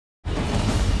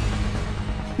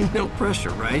No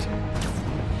pressure, right?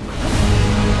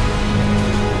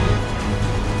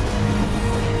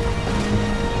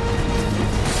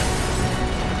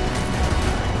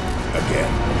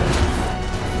 Again.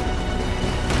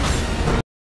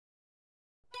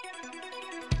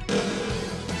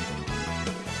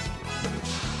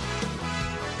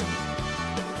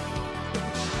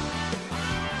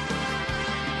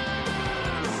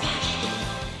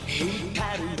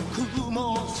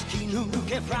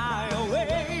 Fly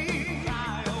away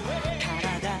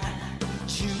体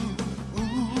中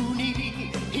に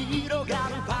広が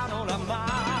るパノラマ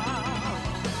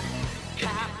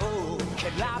顔を蹴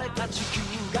られた地球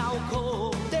が起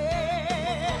こって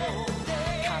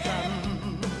火山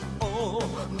を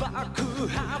爆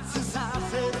発さ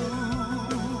せる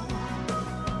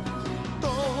溶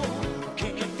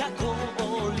けた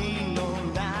氷の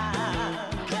中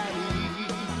に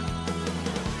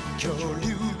恐竜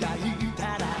がいた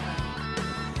ら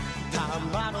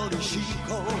玉乗りし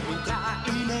こみた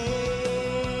いね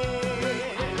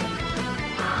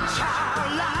チャ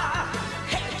ラ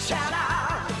ヘチャラ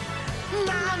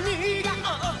何が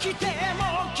起きても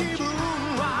気分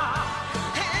は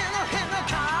ヘノヘノ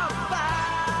カッパ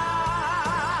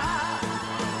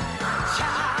チャ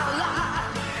ラ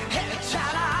ヘチャ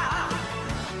ラ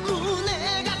胸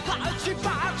がパチパ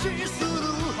チする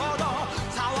ほど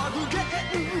騒ぐ元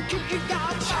気が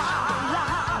チャラ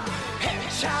ヘ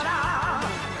チャラ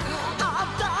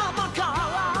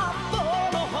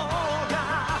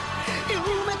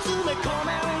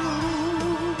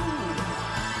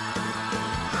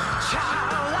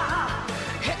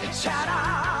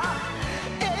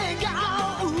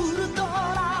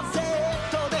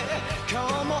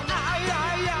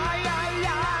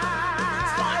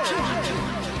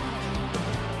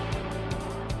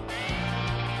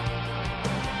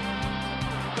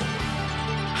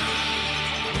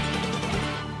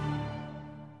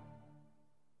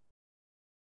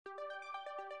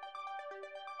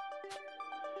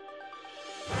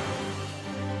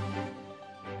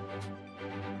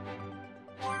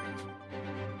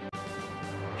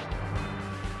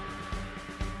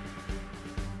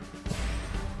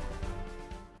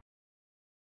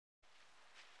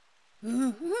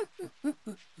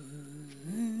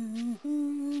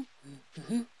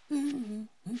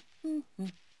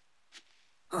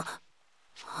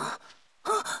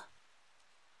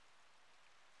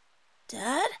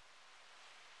Dad?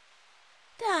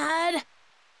 Dad?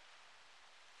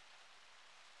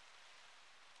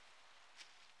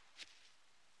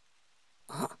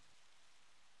 Huh?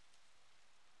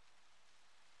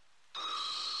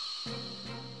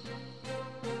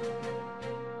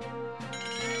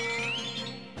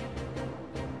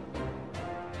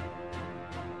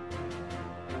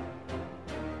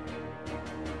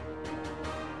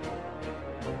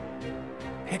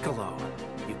 Picoolo,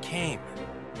 you came.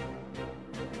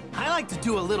 I like to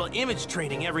do a little image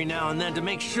training every now and then to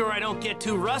make sure I don't get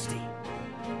too rusty.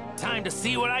 Time to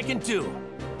see what I can do.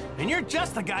 And you're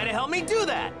just the guy to help me do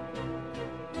that.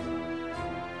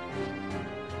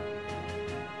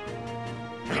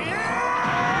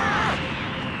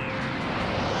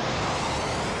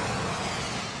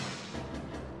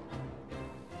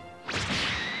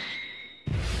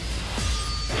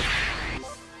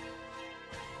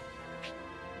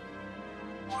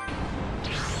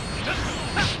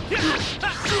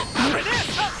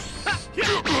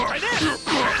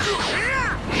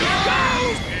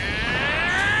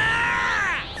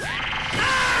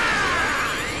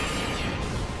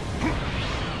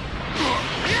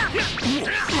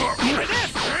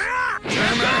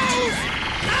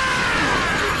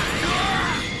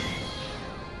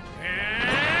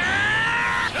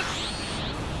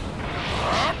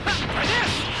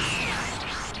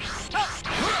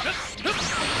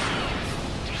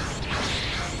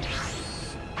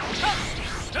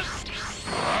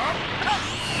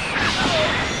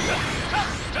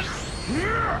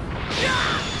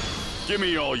 Give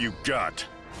me all you got.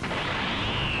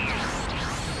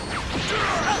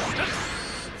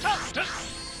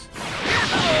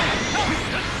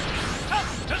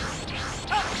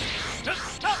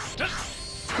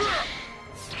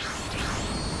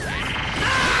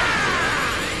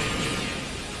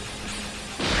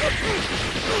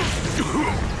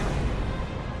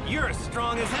 You're as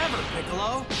strong as ever,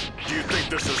 Picoolo. Do you think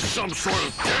this is some sort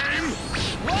of game?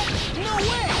 What? No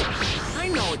way! I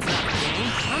know it's not a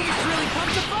game. I'm just really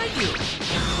pumped to fight you.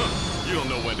 You don't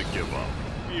know when to give up.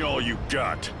 Give me all you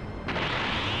got.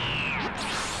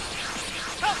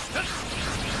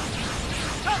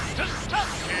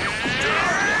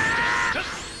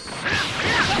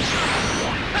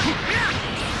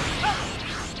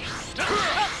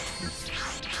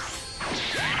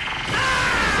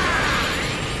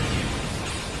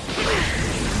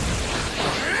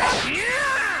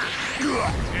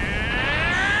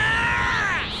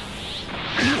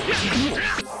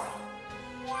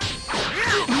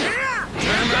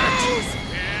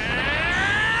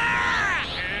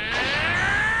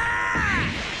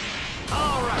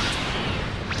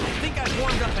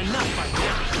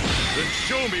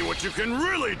 what you can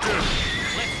really do!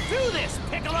 Let's do this,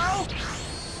 Piccolo!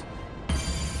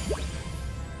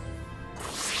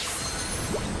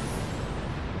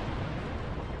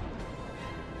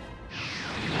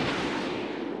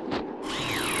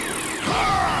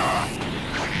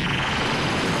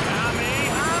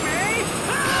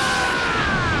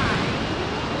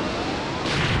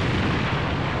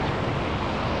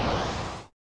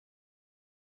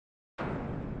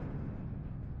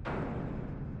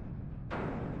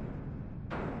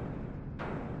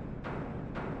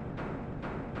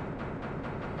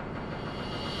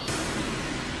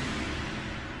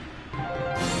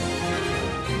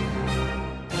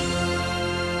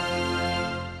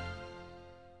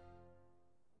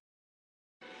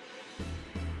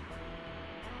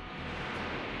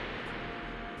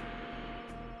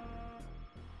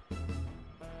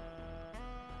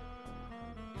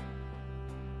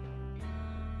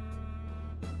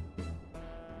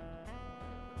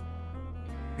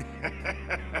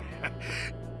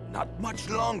 Not much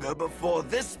longer before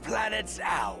this planet's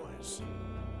ours.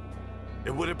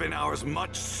 It would have been ours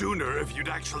much sooner if you'd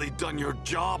actually done your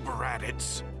job,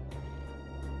 Raditz.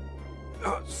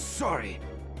 Sorry.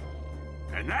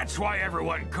 And that's why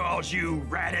everyone calls you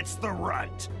Raditz the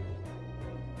Runt.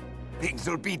 Things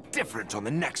will be different on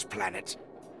the next planet.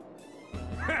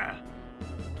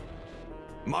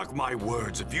 Mark my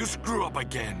words, if you screw up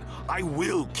again, I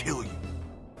will kill you.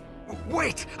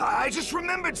 Wait! I just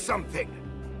remembered something!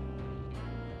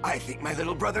 I think my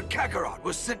little brother Kakarot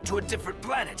was sent to a different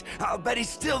planet. I'll bet he's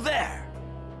still there.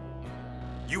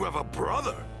 You have a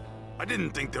brother? I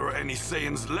didn't think there were any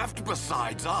Saiyans left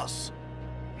besides us.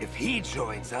 If he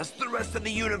joins us, the rest of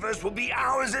the universe will be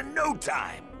ours in no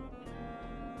time.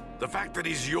 The fact that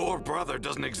he's your brother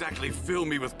doesn't exactly fill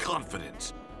me with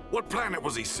confidence. What planet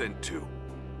was he sent to?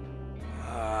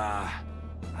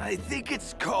 I think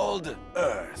it's called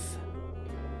Earth.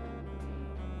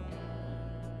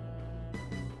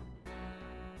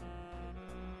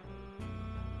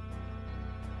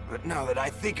 But now that I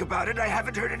think about it, I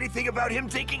haven't heard anything about him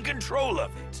taking control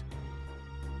of it.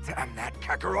 Damn that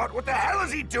Kakarot, what the hell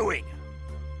is he doing?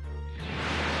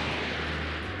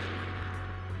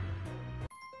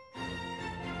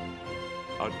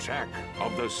 Attack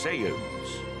of the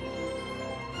Saiyans.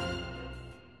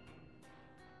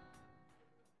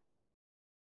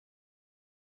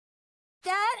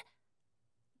 Dad?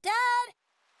 Dad?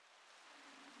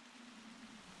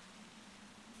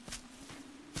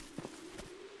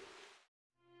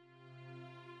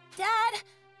 Dad,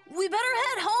 we better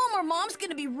head home or Mom's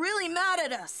gonna be really mad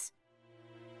at us.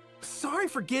 Sorry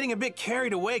for getting a bit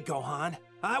carried away, Gohan.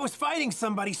 I was fighting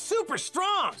somebody super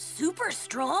strong. Super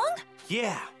strong?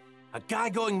 Yeah, a guy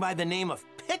going by the name of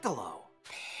Piccolo.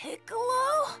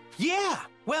 Piccolo? Yeah,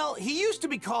 well, he used to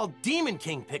be called Demon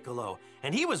King Piccolo,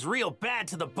 and he was real bad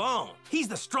to the bone. He's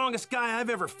the strongest guy I've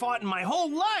ever fought in my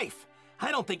whole life.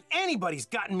 I don't think anybody's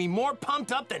gotten me more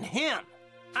pumped up than him.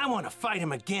 I want to fight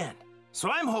him again, so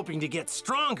I'm hoping to get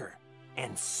stronger,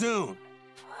 and soon.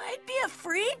 I'd be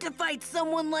afraid to fight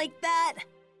someone like that.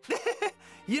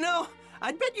 You know,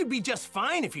 I'd bet you'd be just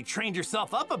fine if you trained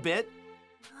yourself up a bit.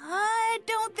 I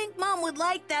don't think Mom would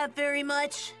like that very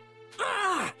much.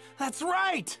 Ah, that's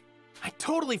right! I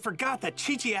totally forgot that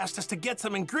Chi-Chi asked us to get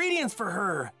some ingredients for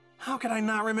her. How could I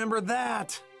not remember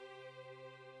that?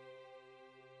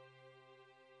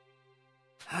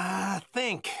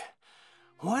 Think.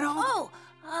 What all?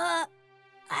 Oh,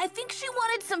 I think she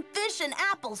wanted some fish and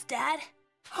apples, Dad.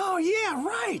 Oh, yeah,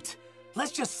 right!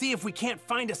 Let's just see if we can't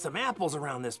find us some apples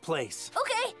around this place.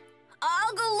 Okay,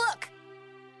 I'll go look.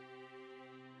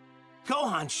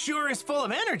 Gohan sure is full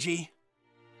of energy.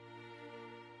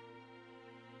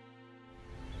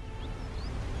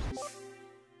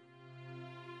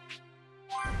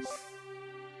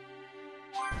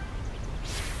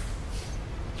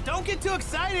 Don't get too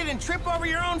excited and trip over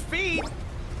your own feet.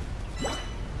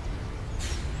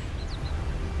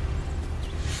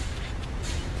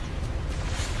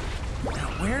 Now,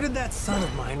 where did that son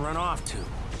of mine run off to?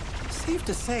 Safe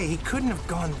to say he couldn't have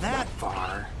gone that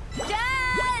far.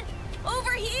 Dad!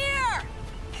 Over here!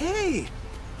 Hey!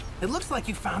 It looks like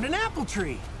you found an apple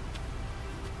tree.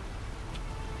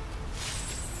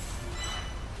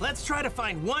 Let's try to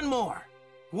find one more.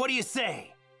 What do you say?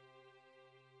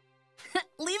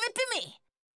 Leave it to me.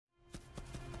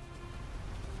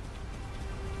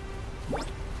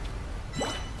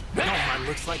 Gohan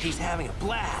looks like he's having a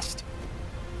blast.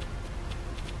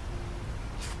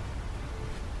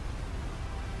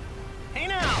 Hey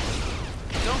now!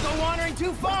 Don't go wandering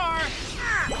too far!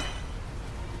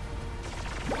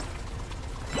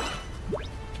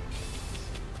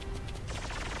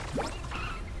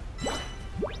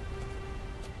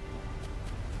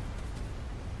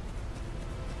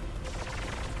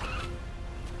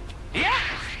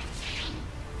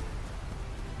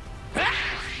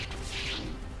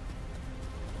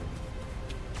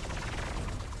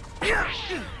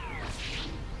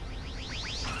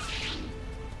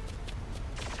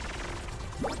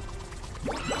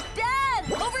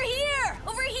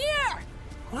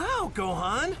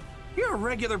 Gohan! You're a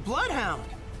regular bloodhound!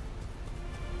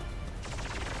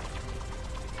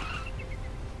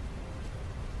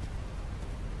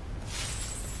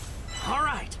 All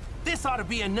right, this ought to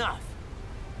be enough.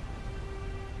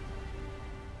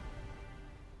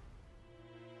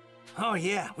 Oh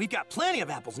yeah, we've got plenty of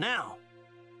apples now.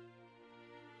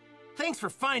 Thanks for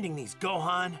finding these,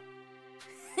 Gohan.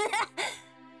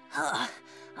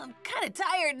 I'm kind of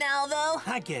tired now, though.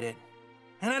 I get it,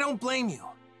 and I don't blame you.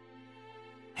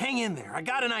 Hang in there, I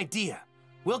got an idea.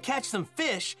 We'll catch some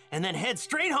fish and then head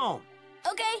straight home.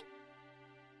 Okay.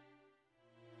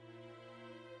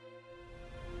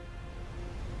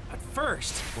 But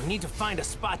first, we need to find a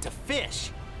spot to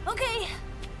fish. Okay.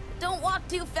 Don't walk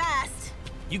too fast.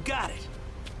 You got it.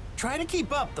 Try to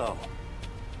keep up, though.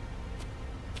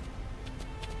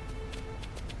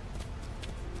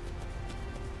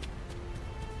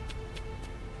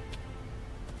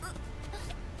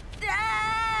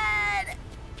 Dad!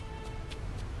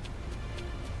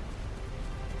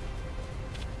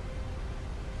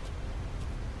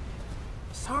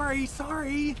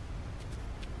 Sorry.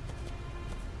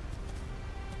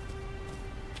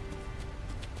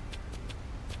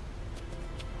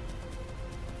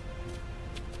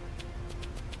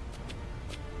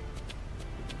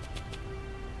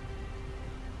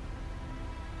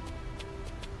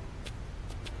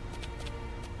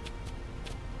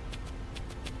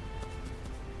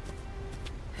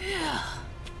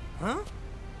 Huh?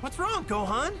 What's wrong,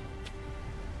 Gohan?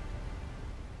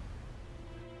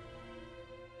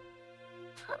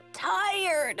 I'm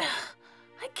tired.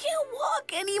 I can't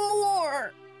walk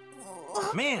anymore.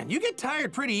 Man, you get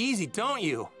tired pretty easy, don't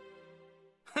you?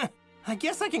 I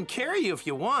guess I can carry you if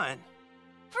you want.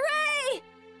 Hooray!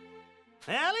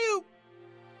 Alley-oop!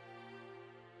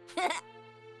 Yay!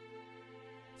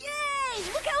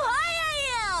 Look how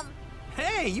high I am!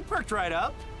 Hey, you perked right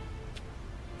up.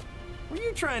 Were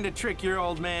you trying to trick your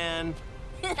old man?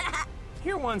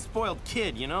 You're one spoiled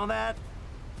kid, you know that?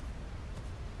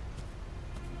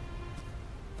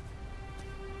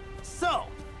 So,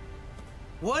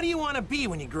 what do you want to be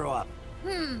when you grow up?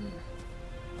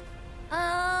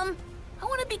 I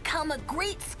want to become a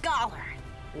great scholar.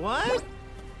 What?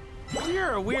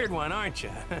 You're a weird one, aren't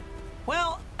you?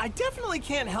 Well, I definitely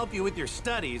can't help you with your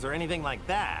studies or anything like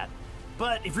that.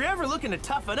 But if you're ever looking to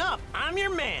toughen up, I'm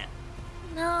your man.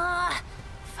 Nah,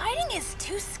 fighting is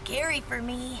too scary for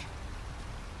me.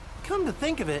 Come to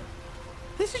think of it,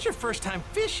 this is your first time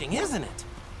fishing, isn't it?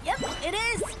 Yep, it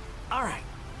is. All right.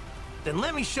 Then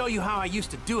let me show you how I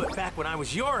used to do it back when I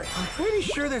was your age. I'm pretty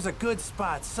sure there's a good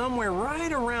spot somewhere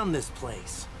right around this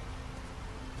place.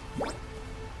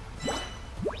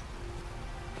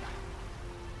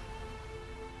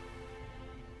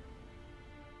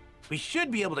 We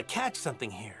should be able to catch something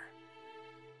here.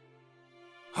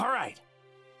 All right.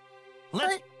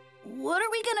 Let's... But what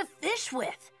are we gonna fish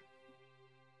with?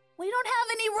 We don't have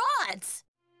any rods.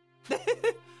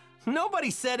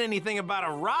 Nobody said anything about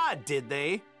a rod, did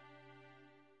they?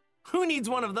 Who needs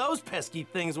one of those pesky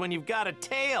things when you've got a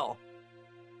tail?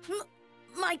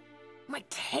 My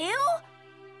tail?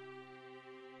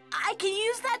 I can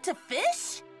use that to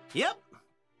fish? Yep.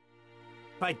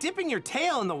 By dipping your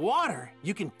tail in the water,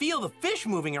 you can feel the fish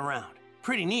moving around.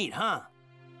 Pretty neat, huh?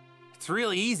 It's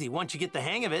really easy once you get the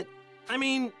hang of it. I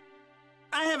mean,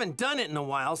 I haven't done it in a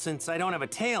while since I don't have a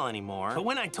tail anymore. But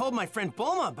when I told my friend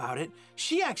Bulma about it,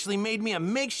 she actually made me a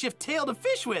makeshift tail to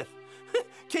fish with.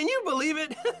 Can you believe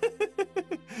it?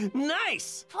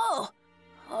 Nice! Oh,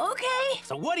 okay.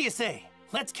 So what do you say?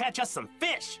 Let's catch us some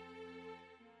fish.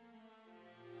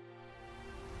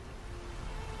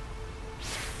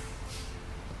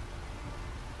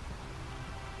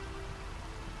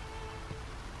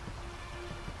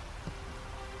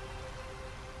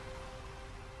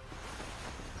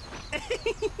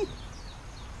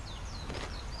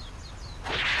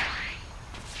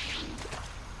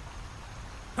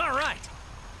 All right.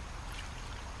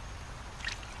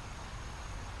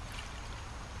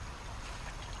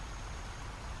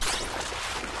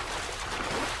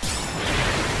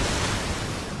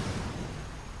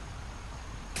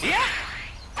 Yeah!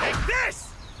 Take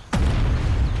this!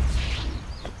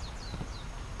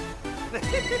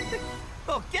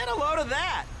 Oh, get a load of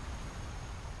that!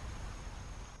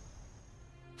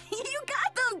 You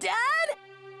got them, Dad?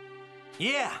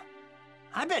 Yeah.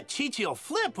 I bet Chi-Chi'll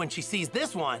flip when she sees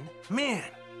this one. Man,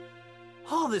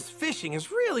 all this fishing is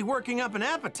really working up an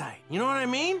appetite. You know what I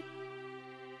mean?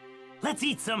 Let's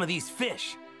eat some of these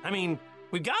fish. I mean,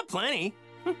 we've got plenty.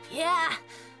 Yeah.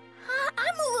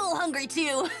 I'm a little hungry,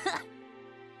 too.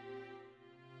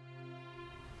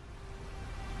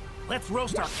 Let's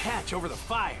roast our catch over the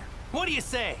fire. What do you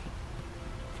say?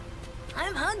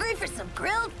 I'm hungry for some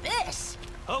grilled fish.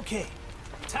 Okay,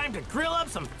 time to grill up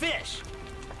some fish.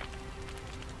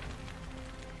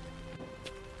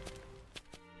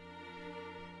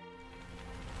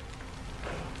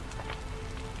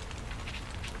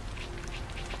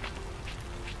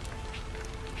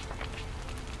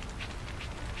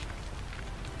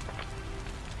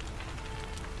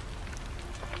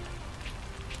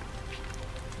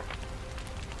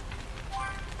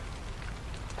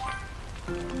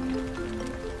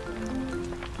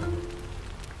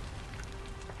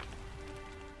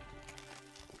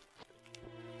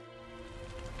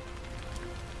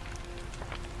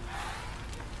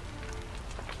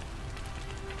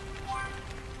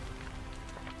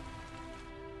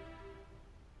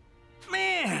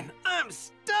 Man, I'm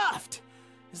stuffed!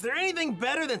 Is there anything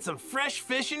better than some fresh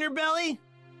fish in your belly?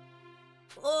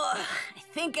 Ugh, I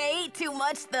think I ate too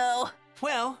much, though.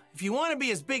 Well, if you want to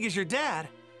be as big as your dad,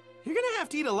 you're gonna have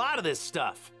to eat a lot of this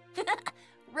stuff.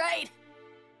 Right.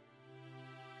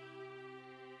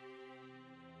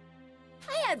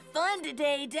 I had fun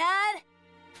today, Dad.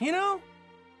 You know,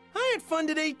 I had fun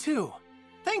today too.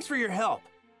 Thanks for your help.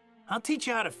 I'll teach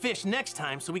you how to fish next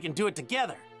time so we can do it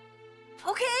together.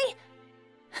 Okay.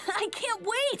 I can't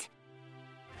wait.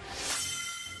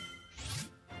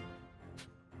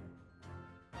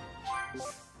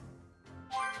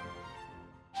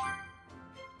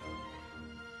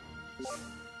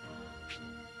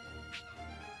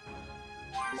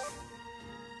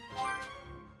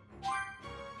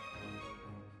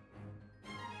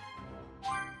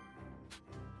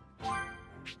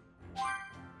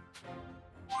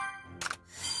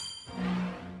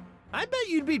 I bet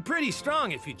you'd be pretty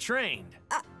strong if you trained.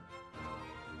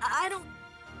 I don't...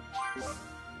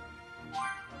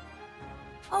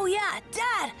 Oh yeah,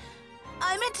 Dad!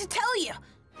 I meant to tell you.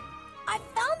 I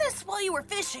found this while you were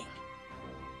fishing.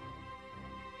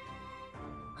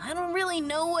 I don't really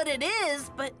know what it is,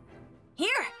 but here,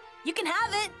 you can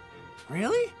have it.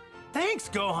 Really? Thanks,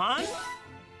 Gohan.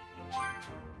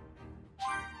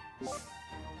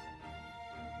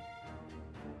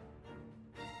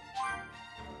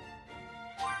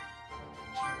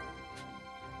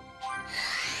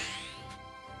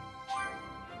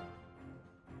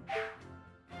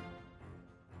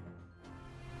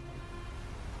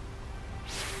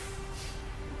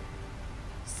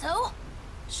 So,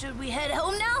 should we head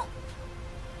home now?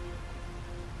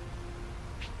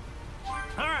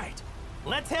 All right,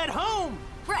 let's head home.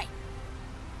 Right.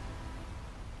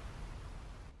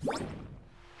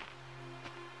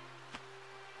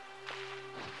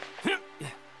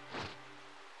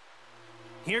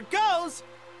 Here goes.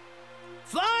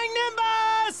 Flying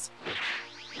Nimbus!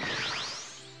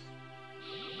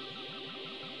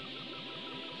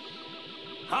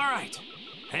 All right,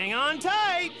 hang on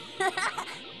tight.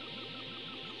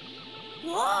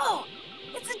 Whoa!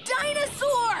 It's a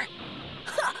dinosaur!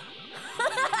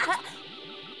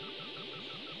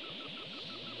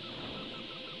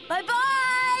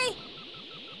 Bye-bye!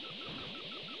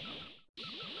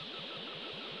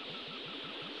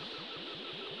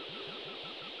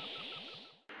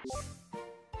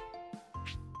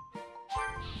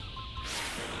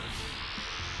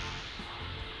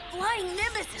 Flying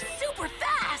Nimbus is super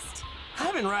fast!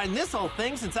 I've been riding this whole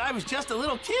thing since I was just a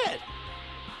little kid.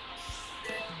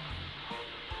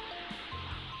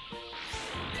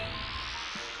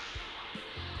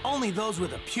 Only those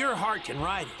with a pure heart can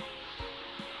ride it.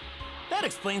 That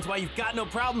explains why you've got no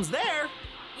problems there.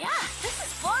 Yeah, this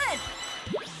is fun!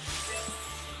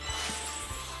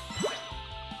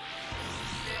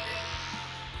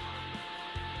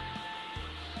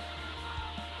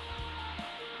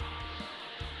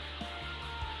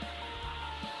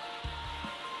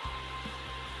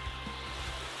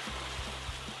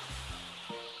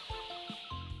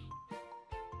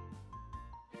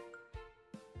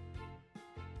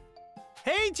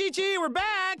 Hey, Chi-Chi, we're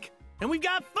back! And we've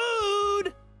got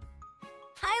food!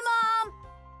 Hi, Mom!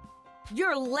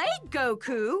 You're late,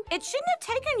 Goku. It shouldn't have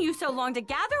taken you so long to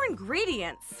gather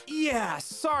ingredients. Yeah,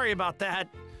 sorry about that.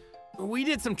 We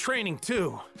did some training,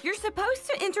 too. You're supposed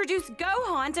to introduce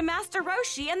Gohan to Master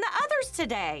Roshi and the others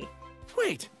today.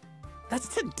 Wait, that's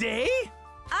today?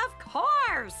 Of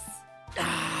course!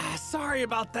 Sorry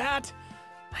about that.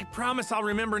 I promise I'll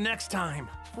remember next time.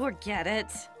 Forget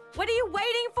it. What are you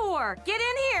waiting for? Get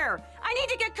in here! I need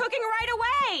to get cooking right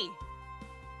away!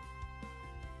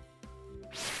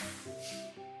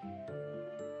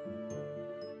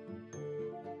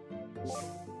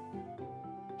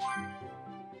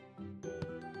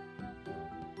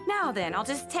 Now then, I'll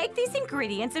just take these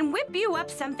ingredients and whip you up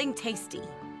something tasty.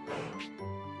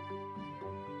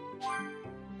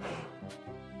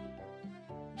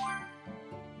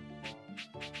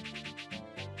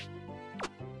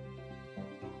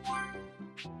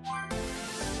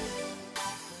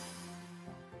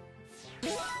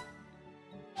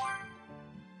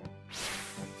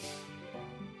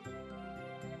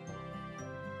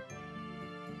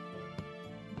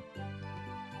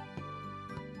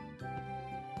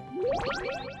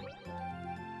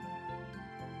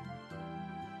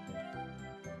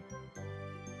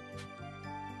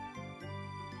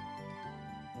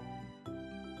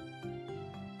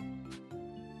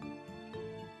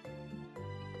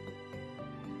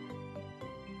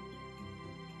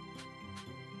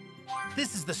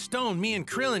 This is the stone me and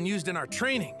Krillin used in our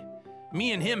training.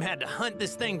 Me and him had to hunt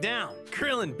this thing down.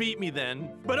 Krillin beat me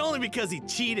then, but only because he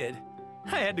cheated.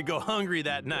 I had to go hungry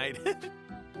that night.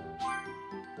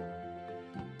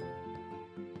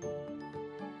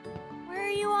 Where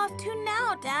are you off to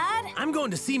now, Dad? I'm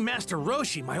going to see Master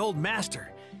Roshi, my old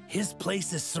master. His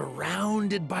place is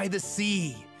surrounded by the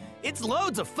sea. It's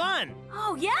loads of fun.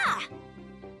 Oh, yeah.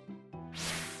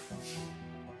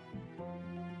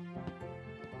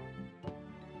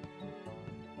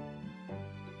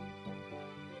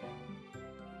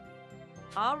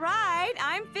 All right,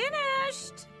 I'm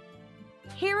finished.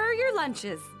 Here are your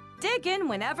lunches. Dig in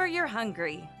whenever you're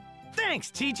hungry.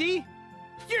 Thanks, Chi-Chi.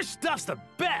 Your stuff's the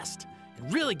best. It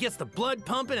really gets the blood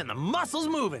pumping and the muscles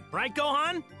moving. Right,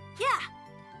 Gohan? Yeah.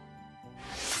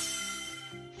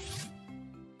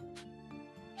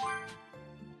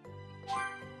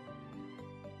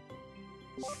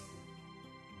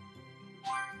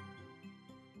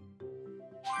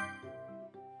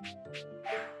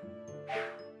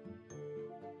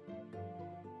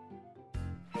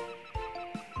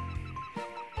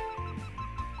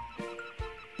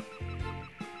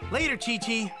 Later,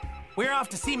 Chi-Chi. We're off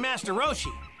to see Master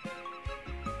Roshi.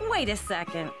 Wait a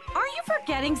second. Are you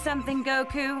forgetting something,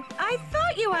 Goku? I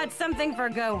thought you had something for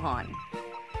Gohan.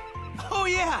 Oh,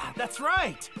 yeah, that's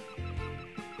right.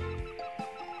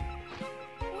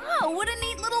 Whoa, what a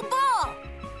neat little ball.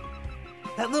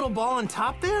 That little ball on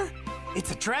top there?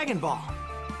 It's a Dragon Ball.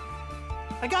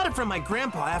 I got it from my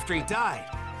grandpa after he died.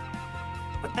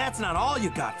 But that's not all you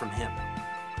got from him.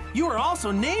 You were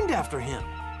also named after him.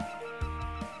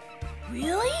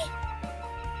 Really?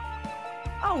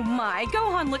 Oh my,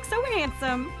 Gohan looks so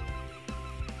handsome.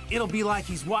 It'll be like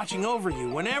he's watching over you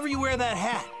whenever you wear that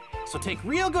hat. So take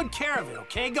real good care of it,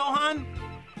 okay, Gohan?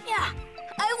 Yeah,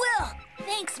 I will.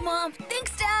 Thanks, Mom.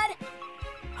 Thanks, Dad.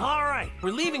 All right,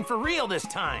 we're leaving for real this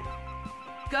time.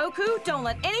 Goku, don't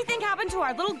let anything happen to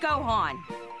our little Gohan.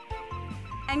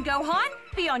 And Gohan,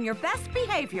 be on your best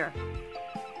behavior.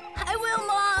 I will,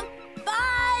 Mom.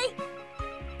 Bye.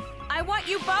 I want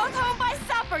you both home by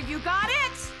supper, you got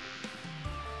it?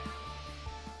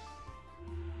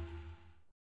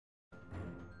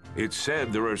 It's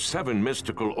said there are 7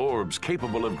 mystical orbs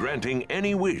capable of granting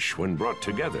any wish when brought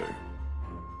together.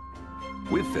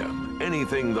 With them,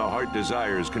 anything the heart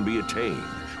desires can be attained,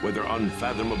 whether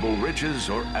unfathomable riches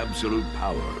or absolute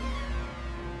power.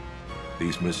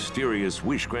 These mysterious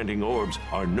wish-granting orbs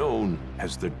are known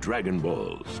as the Dragon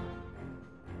Balls.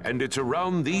 And it's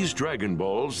around these Dragon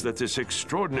Balls that this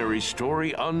extraordinary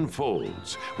story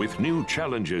unfolds, with new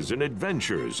challenges and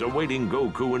adventures awaiting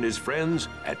Goku and his friends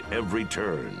at every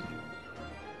turn.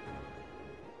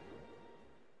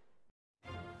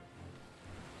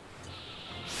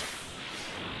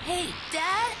 Hey,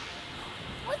 Dad.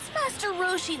 What's Master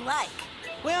Roshi like?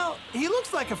 Well, he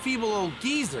looks like a feeble old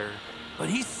geezer, but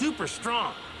he's super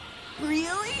strong.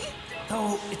 Really?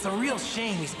 Though it's a real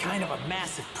shame he's kind of a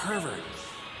massive pervert.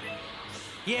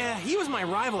 Yeah, he was my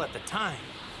rival at the time,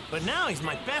 but now he's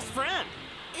my best friend.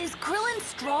 Is Krillin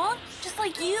strong, just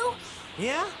like you?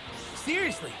 Yeah?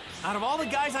 Seriously, out of all the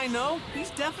guys I know,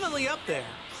 he's definitely up there.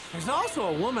 There's also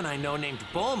a woman I know named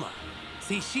Bulma.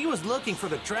 See, she was looking for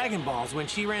the Dragon Balls when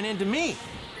she ran into me,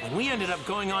 and we ended up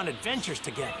going on adventures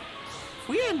together. If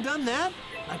we hadn't done that,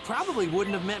 I probably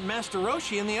wouldn't have met Master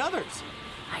Roshi and the others.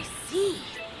 I see.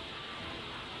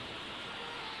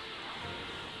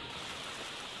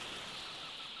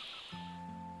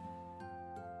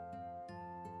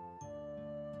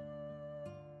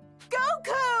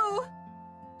 Goku!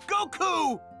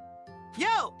 Goku!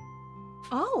 Yo!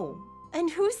 Oh, and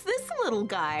who's this little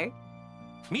guy?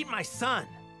 Meet my son.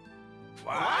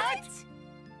 What?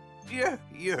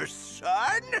 Your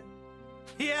son?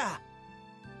 Yeah.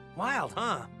 Wild,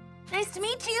 huh? Nice to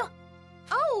meet you.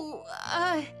 Oh,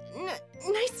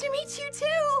 nice to meet you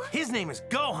too. His name is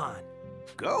Gohan.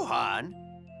 Gohan?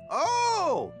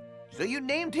 Oh, so you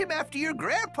named him after your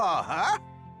grandpa, huh?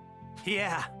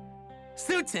 Yeah.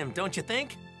 Suits him, don't you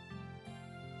think?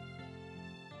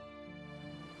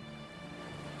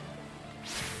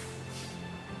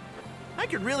 I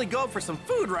could really go for some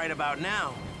food right about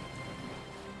now.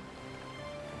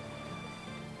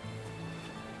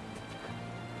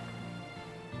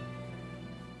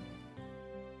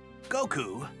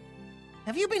 Goku,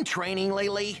 have you been training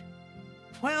lately?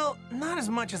 Well, not as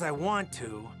much as I want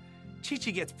to.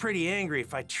 Chi-Chi gets pretty angry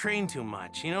if I train too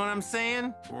much, you know what I'm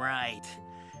saying? Right.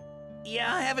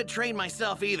 Yeah, I haven't trained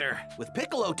myself either. With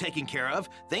Piccolo taken care of,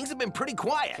 things have been pretty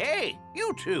quiet. Hey,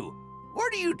 you two,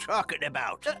 what are you talking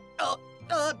about?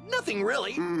 Nothing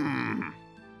really.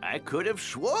 I could have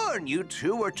sworn you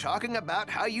two were talking about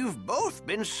how you've both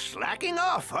been slacking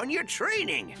off on your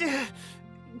training.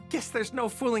 Guess there's no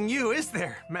fooling you, is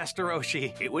there, Master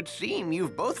Roshi? It would seem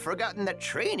you've both forgotten that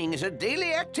training is a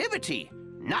daily activity,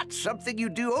 not something you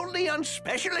do only on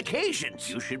special occasions.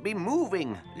 You should be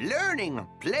moving, learning,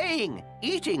 playing,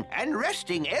 eating, and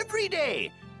resting every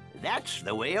day. That's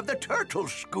the way of the turtle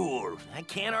school. I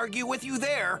can't argue with you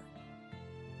there.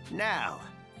 Now,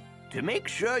 to make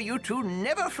sure you two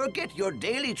never forget your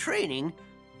daily training,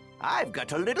 I've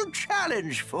got a little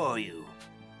challenge for you.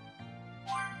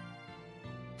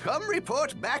 Come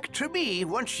report back to me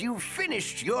once you've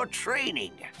finished your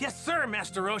training. Yes, sir,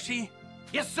 Master Roshi.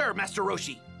 Yes, sir, Master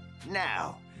Roshi.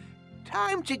 Now,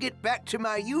 time to get back to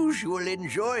my usual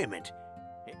enjoyment.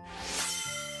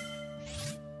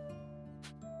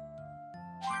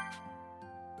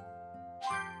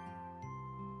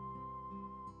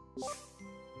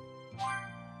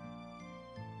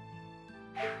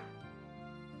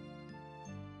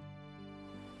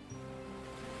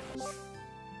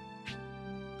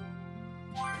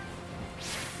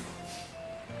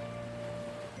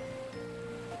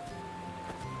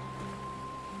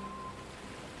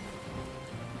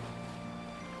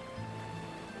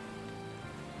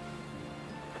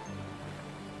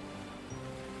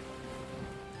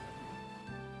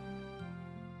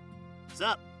 What's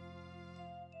up?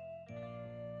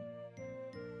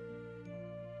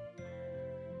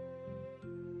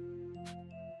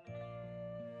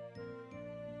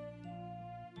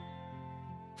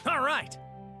 All right.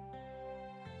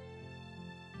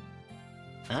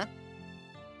 Huh?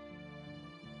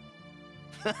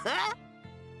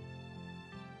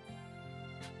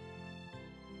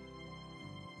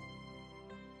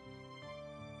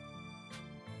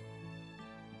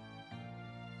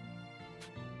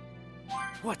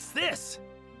 What's this?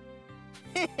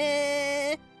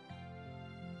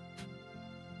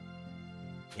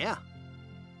 Yeah.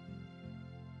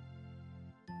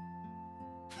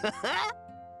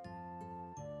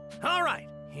 All right,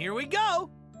 here we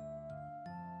go.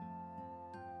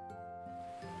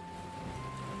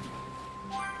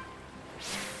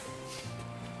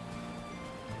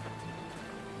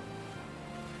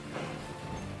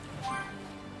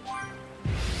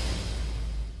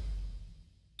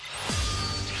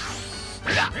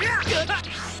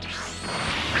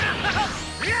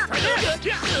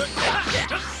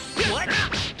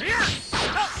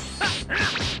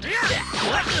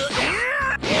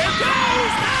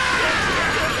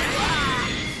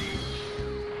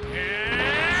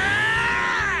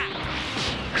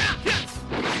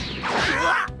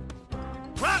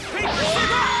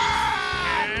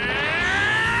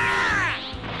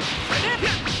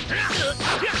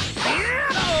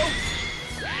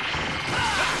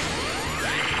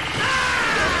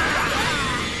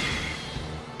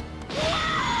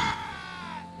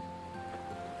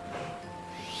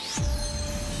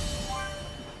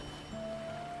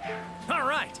 All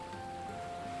right.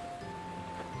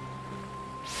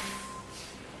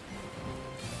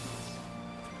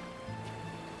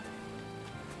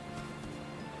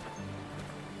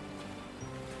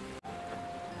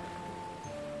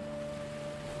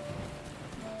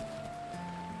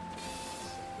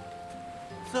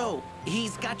 So,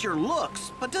 he's got your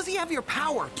looks, but does he have your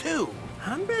power, too?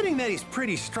 I'm betting that he's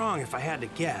pretty strong if I had to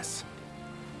guess.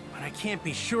 But I can't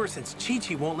be sure since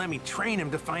Chi-Chi won't let me train him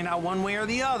to find out one way or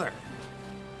the other.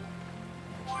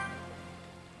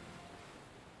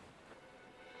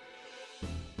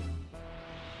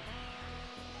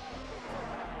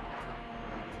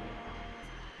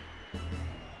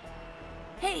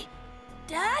 Hey,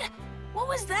 Dad? What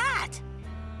was that?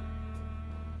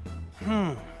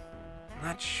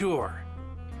 Not sure.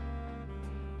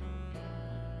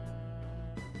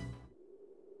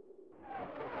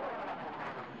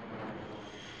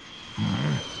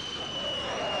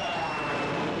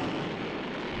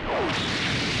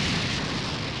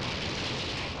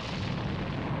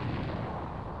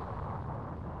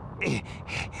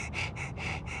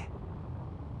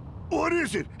 What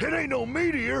is it? It ain't no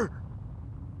meteor!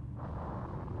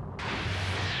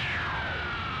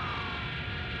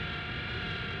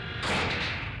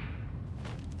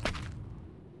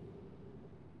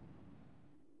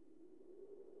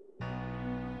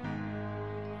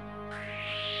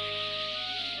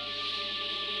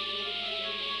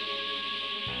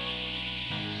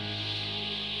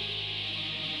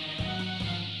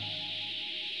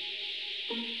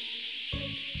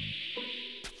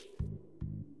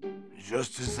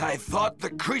 Just as I thought, the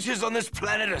creatures on this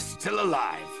planet are still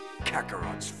alive.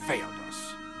 Kakarot's failed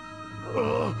us.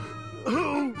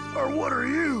 Who or what are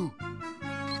you?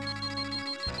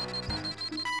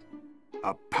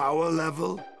 A power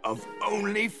level of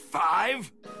only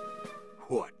 5?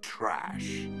 What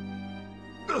trash.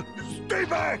 Stay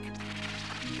back!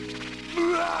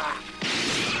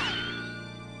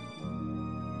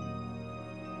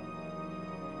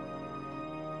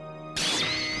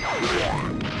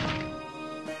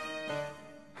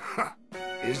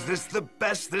 Is this the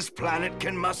best this planet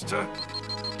can muster?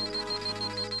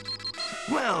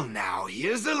 Well, now,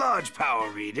 here's a large power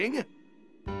reading.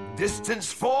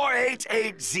 Distance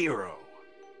 4880.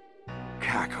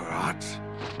 Kakarot.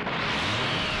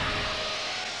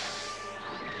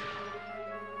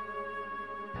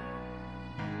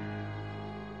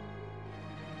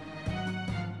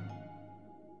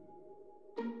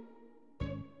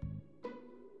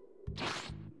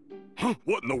 Huh?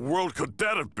 What in the world could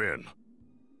that have been?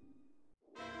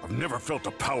 I've never felt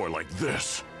a power like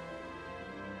this.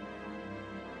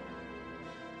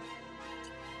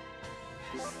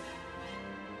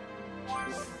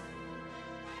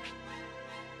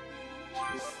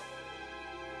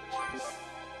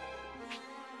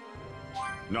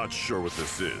 Not sure what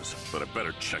this is, but I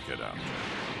better check it out.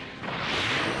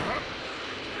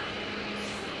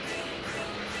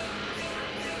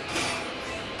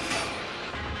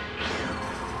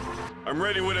 I'm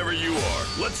ready whenever you are.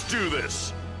 Let's do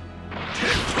this.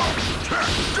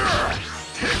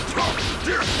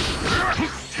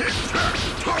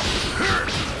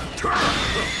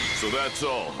 So that's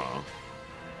all, huh?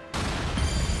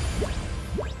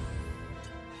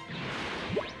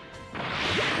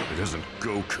 It isn't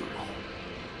Goku.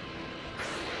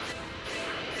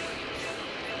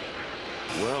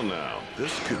 Well now,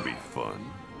 this could be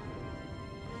fun.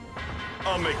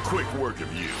 I'll make quick work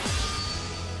of you.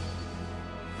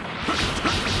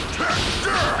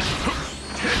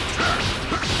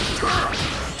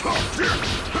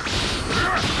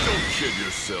 Don't kid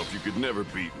yourself, you could never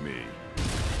beat me.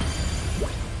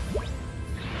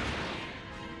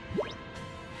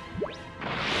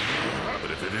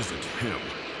 But if it isn't him,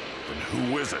 then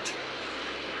who is it?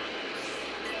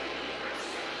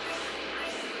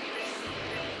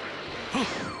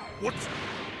 What's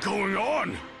going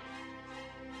on?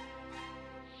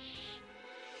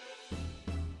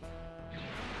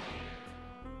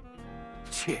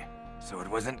 So it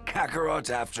wasn't Kakarot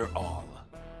after all.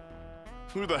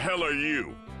 Who the hell are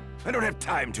you? I don't have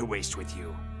time to waste with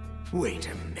you. Wait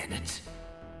a minute.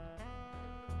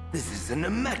 This is a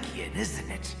Namekian,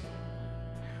 isn't it?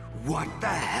 What the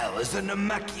hell is a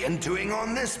Namekian doing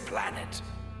on this planet?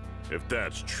 If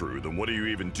that's true, then what are you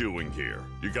even doing here?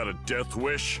 You got a death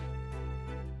wish?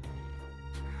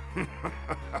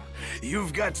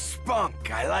 You've got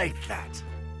spunk, I like that.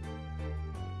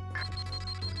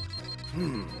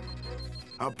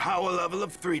 A power level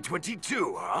of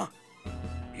 322, huh?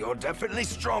 You're definitely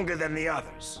stronger than the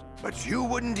others. But you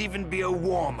wouldn't even be a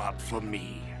warm-up for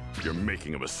me. You're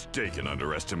making a mistake in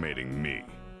underestimating me.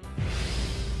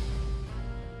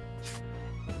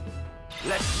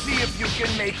 Let's see if you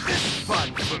can make this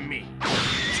fun for me.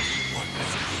 What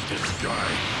is this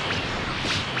guy?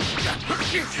 That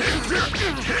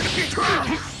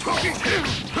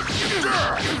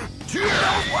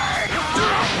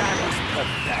was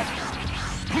pathetic.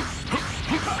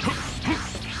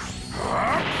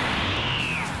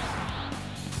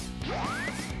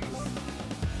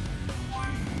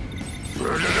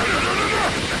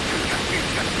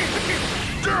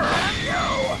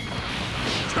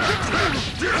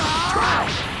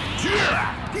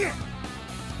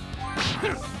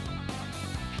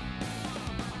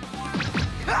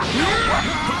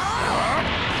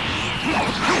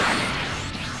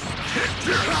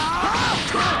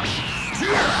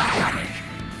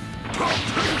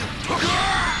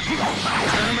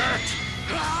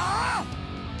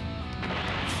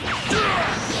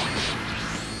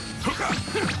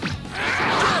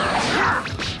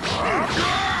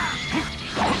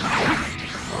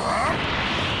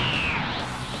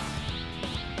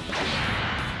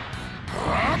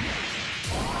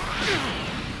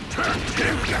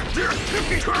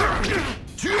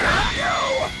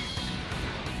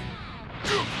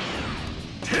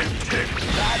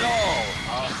 That all,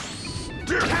 huh?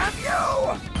 Have you?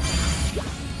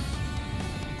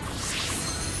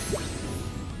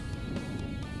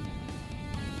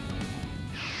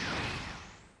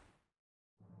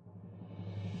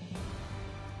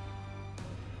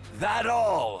 That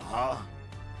all, huh?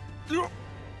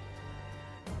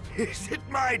 Is it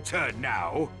my turn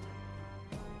now?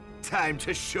 Time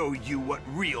to show you what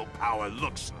real power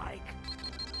looks like.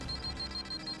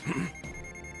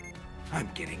 I'm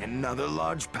getting another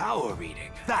large power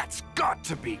reading. That's got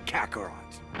to be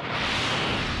Kakarot.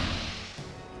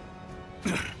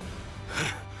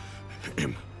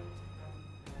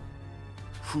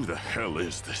 Who the hell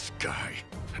is this guy?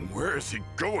 And where is he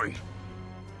going?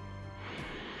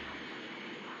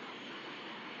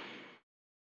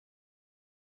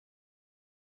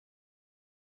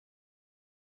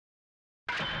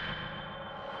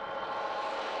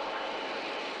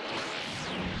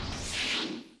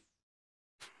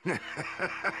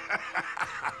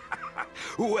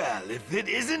 Well, if it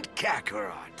isn't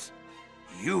Kakarot,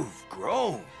 you've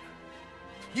grown.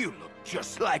 You look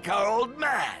just like our old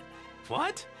man.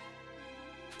 What?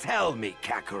 Tell me,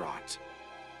 Kakarot,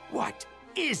 what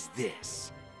is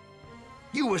this?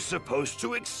 You were supposed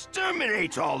to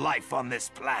exterminate all life on this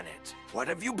planet. What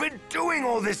have you been doing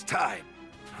all this time?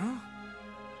 Huh?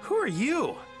 Who are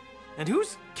you? And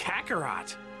who's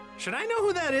Kakarot? Should I know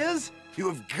who that is? You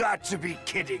have got to be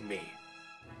kidding me.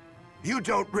 You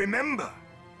don't remember?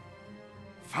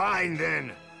 Fine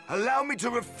then. Allow me to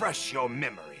refresh your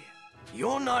memory.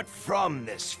 You're not from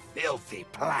this filthy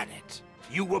planet.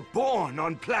 You were born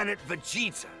on planet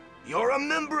Vegeta. You're a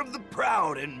member of the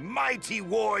proud and mighty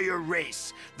warrior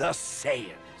race, the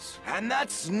Saiyans. And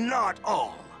that's not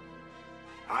all.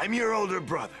 I'm your older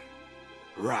brother,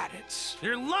 Raditz.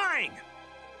 You're lying!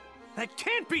 That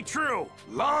can't be true!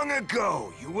 Long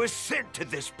ago, you were sent to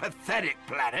this pathetic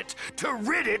planet to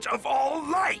rid it of all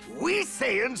life. We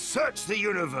Saiyans search the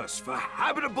universe for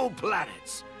habitable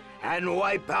planets and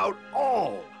wipe out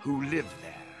all who live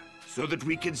there, so that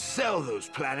we can sell those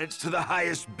planets to the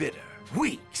highest bidder.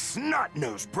 We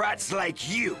snot-nosed brats like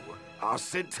you are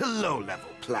sent to low-level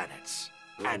planets.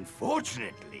 And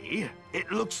fortunately,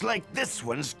 it looks like this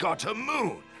one's got a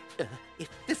moon. If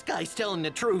this guy's telling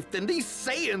the truth, then these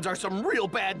Saiyans are some real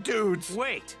bad dudes.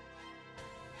 Wait.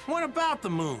 What about the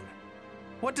moon?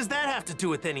 What does that have to do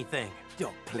with anything?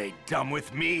 Don't play dumb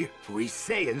with me. We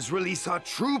Saiyans release our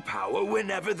true power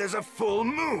whenever there's a full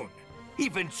moon.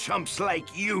 Even chumps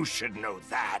like you should know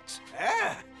that.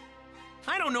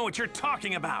 I don't know what you're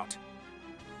talking about.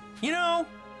 You know,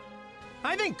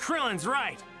 I think Krillin's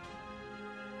right.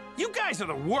 You guys are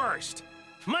the worst.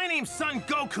 My name's Son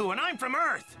Goku, and I'm from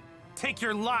Earth. Take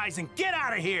your lies and get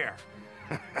out of here!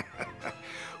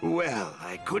 Well,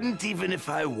 I couldn't even if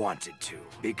I wanted to,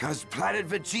 because planet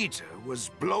Vegeta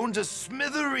was blown to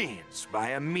smithereens by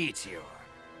a meteor.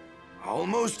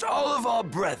 Almost all of our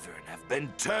brethren have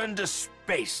been turned to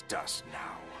space dust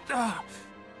now.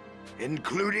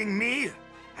 Including me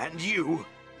and you.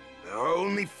 There are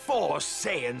only 4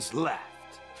 Saiyans left.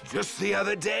 Just the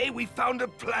other day, we found a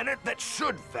planet that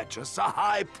should fetch us a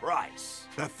high price.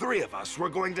 The 3 of us were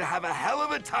going to have a hell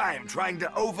of a time trying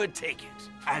to overtake it.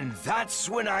 And that's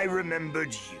when I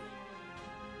remembered you.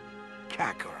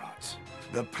 Kakarot.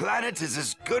 The planet is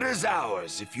as good as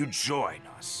ours if you join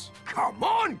us. Come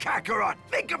on, Kakarot!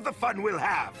 Think of the fun we'll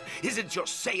have! Isn't your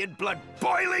Saiyan blood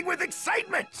boiling with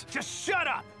excitement? Just shut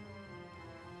up!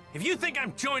 If you think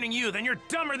I'm joining you, then you're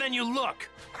dumber than you look!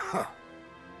 Huh.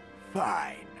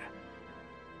 Fine.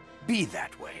 Be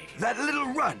that way. That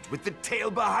little runt with the tail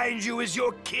behind you is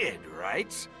your kid,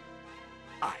 right?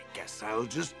 I guess I'll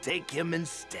just take him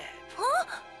instead. Huh?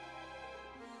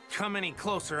 Come any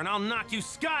closer and I'll knock you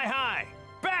sky high!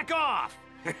 Back off!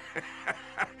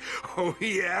 Oh,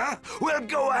 yeah? Well,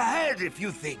 go ahead if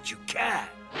you think you can.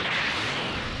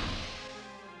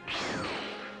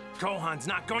 Gohan's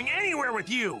not going anywhere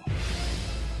with you!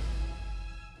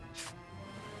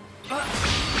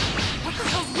 What the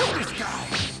hell's with this guy?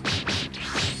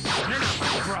 You're not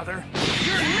my brother.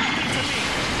 You're nothing to me!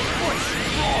 What's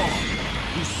wrong?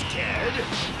 You scared?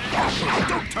 Kakarot,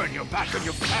 don't turn your back on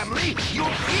your family!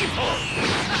 Your people!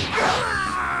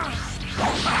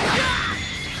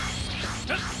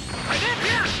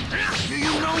 Do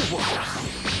you know what?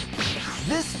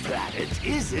 This planet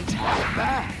isn't half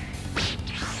bad.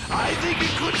 I think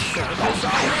it could serve as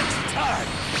our next target.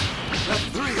 The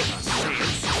 3 of us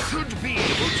Saiyans should be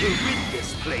able to rid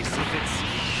this place of its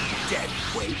dead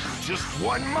weight in just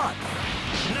 1 month.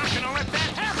 Not gonna let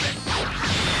that happen!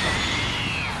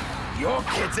 Your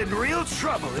kid's in real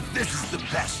trouble if this is the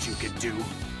best you can do.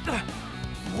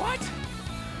 What?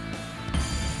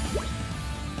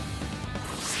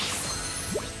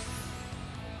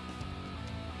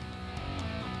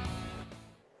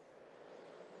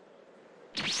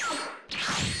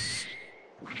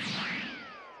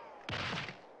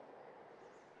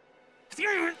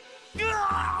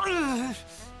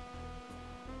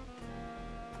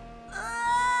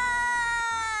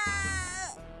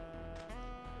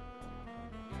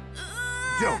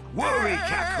 Don't worry,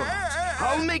 Kakarot.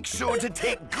 I'll make sure to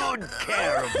take good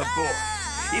care of the boy.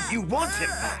 If you want him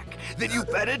back, then you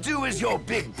better do as your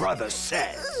big brother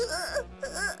says.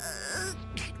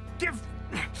 Give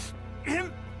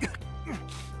him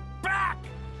back!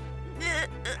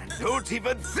 Don't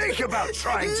even think about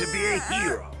trying to be a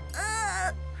hero.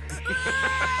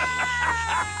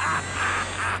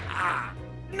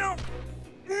 No!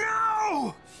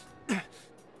 No!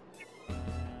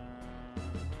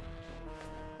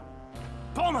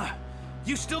 Bulma,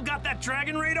 you still got that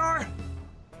dragon radar?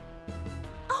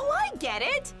 Oh, I get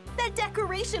it! That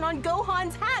decoration on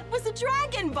Gohan's hat was a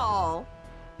Dragon Ball!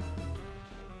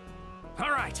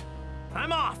 All right,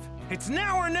 I'm off. It's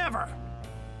now or never.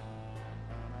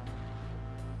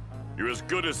 You're as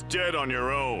good as dead on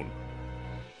your own.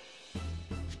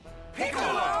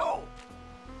 Piccolo!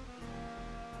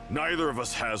 Neither of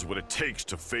us has what it takes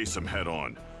to face him head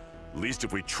on. At least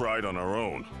if we tried on our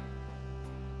own.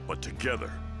 But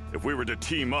together, if we were to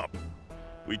team up,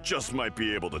 we just might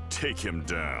be able to take him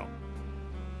down.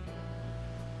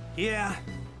 Yeah,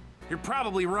 you're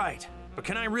probably right. But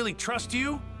can I really trust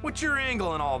you? What's your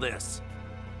angle in all this?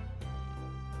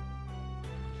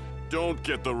 Don't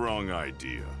get the wrong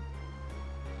idea.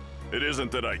 It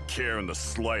isn't that I care in the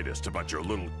slightest about your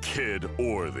little kid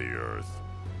or the Earth.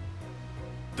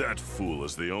 That fool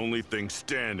is the only thing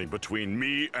standing between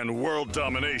me and world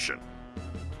domination.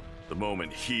 The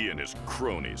moment he and his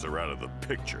cronies are out of the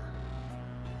picture,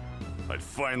 I'd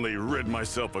finally rid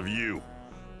myself of you.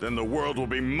 Then the world will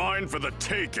be mine for the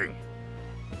taking.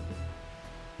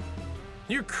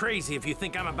 You're crazy if you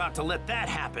think I'm about to let that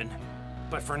happen.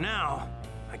 But for now,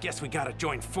 I guess we gotta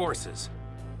join forces.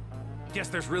 Guess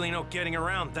there's really no getting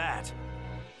around that.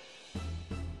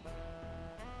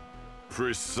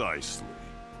 Precisely.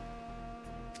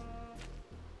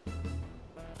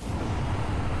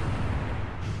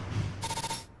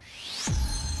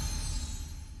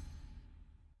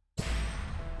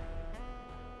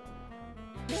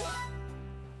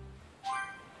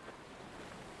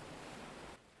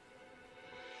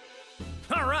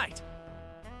 All right.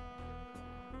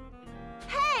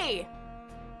 Hey!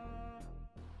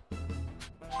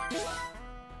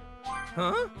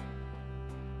 Huh?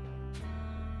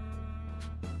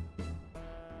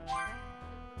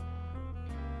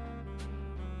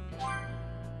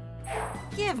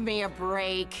 Give me a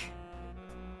break.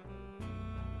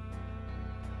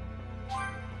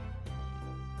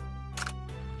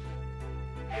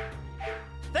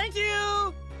 Thank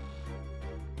you!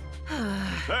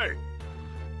 Hey!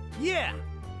 Yeah!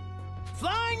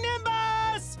 Flying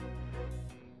Nimbus!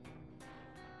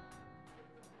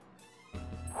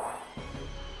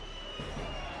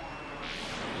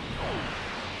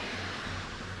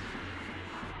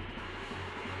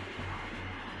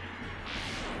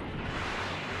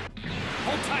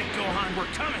 Hold tight, Gohan, we're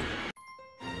coming!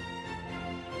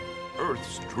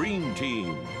 Earth's Dream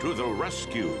Team to the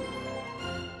rescue.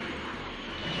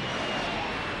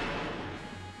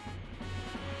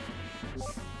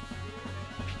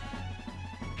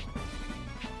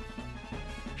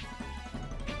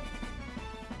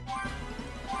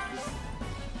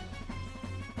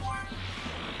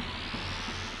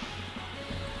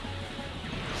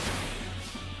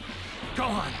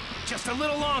 Gohan, just a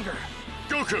little longer.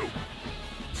 Goku!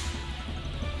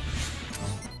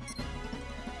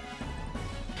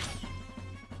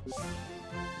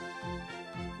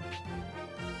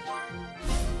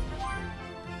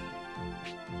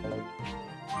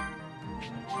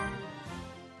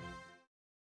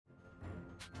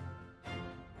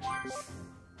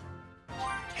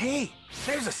 Hey,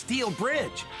 there's a steel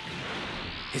bridge.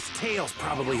 His tail's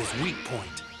probably his weak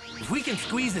point. If we can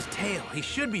squeeze his tail, he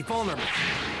should be vulnerable.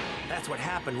 That's what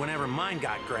happened whenever mine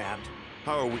got grabbed.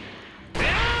 How are we...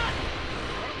 Ah!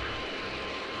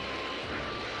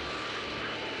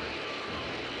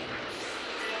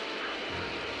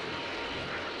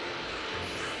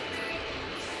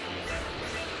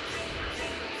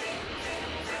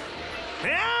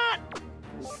 Ah!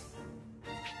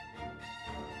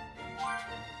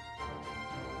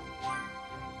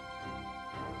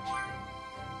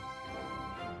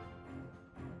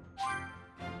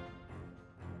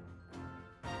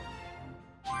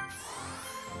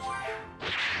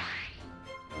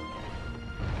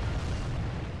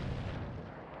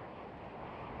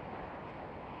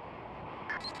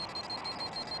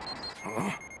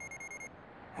 Huh?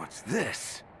 What's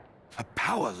this? A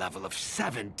power level of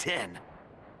 710.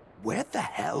 Where the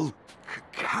hell?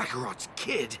 Kakarot's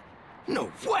kid?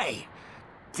 No way!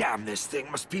 Damn, this thing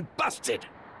must be busted!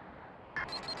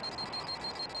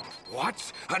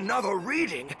 What? Another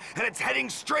reading, and it's heading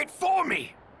straight for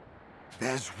me!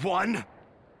 There's one.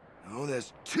 Oh,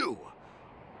 there's two.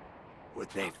 Would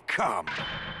they've come?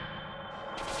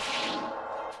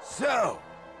 So,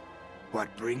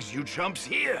 what brings you chumps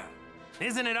here?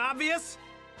 Isn't it obvious?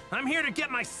 I'm here to get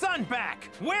my son back.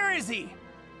 Where is he?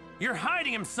 You're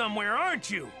hiding him somewhere, aren't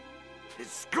you? His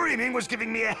screaming was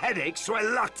giving me a headache, so I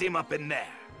locked him up in there.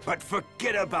 But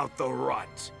forget about the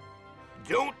runt.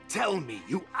 Don't tell me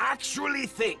you actually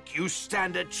think you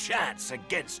stand a chance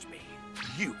against me.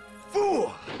 You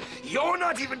fool! You're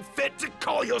not even fit to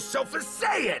call yourself a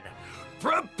Saiyan!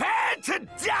 Prepare to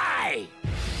die!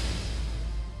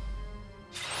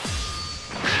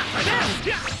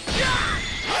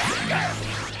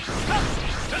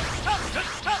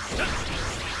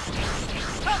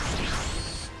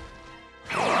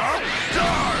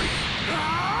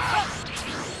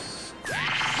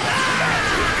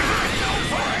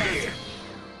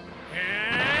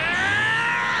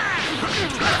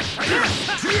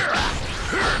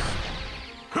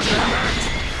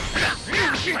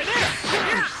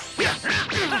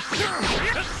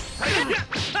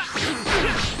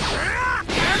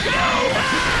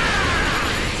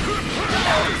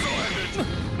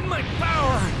 My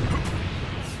power!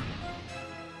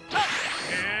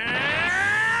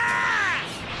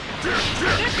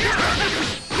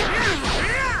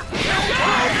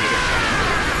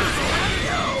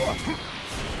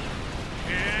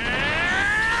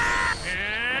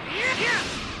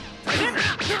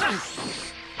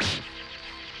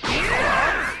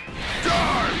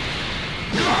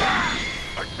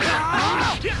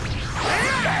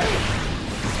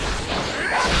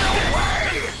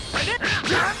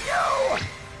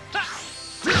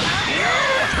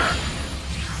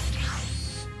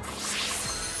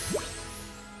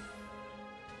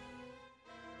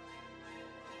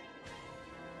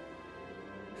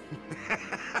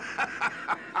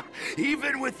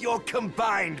 Even with your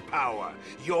combined power,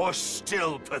 you're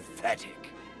still pathetic.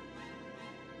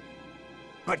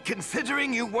 But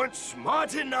considering you weren't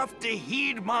smart enough to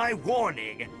heed my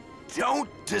warning, don't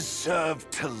deserve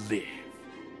to live.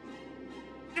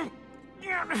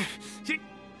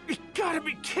 You gotta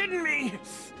be kidding me!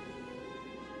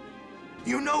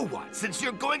 You know what? Since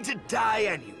you're going to die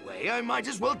anyway, I might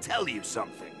as well tell you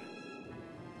something.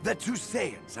 The two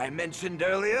Saiyans I mentioned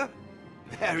earlier,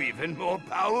 they're even more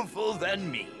powerful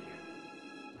than me.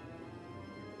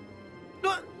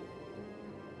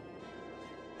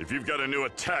 If you've got a new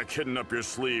attack hidden up your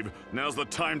sleeve, now's the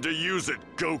time to use it,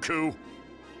 Goku!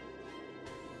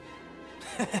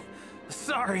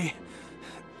 Sorry.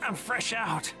 I'm fresh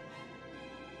out.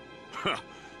 Huh.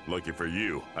 Lucky for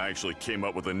you, I actually came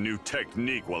up with a new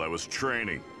technique while I was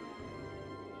training.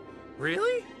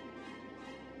 Really?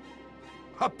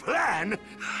 A plan?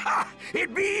 Ha!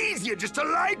 It'd be easier just to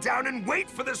lie down and wait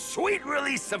for the sweet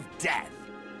release of death.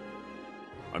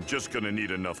 I'm just gonna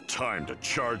need enough time to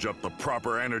charge up the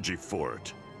proper energy for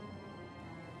it.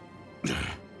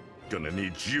 Gonna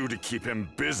need you to keep him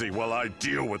busy while I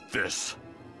deal with this.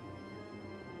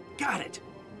 Got it.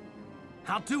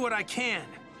 I'll do what I can.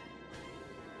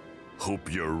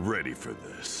 Hope you're ready for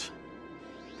this.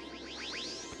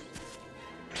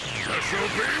 Special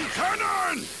Beam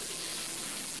Cannon!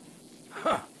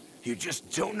 Huh. You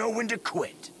just don't know when to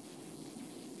quit.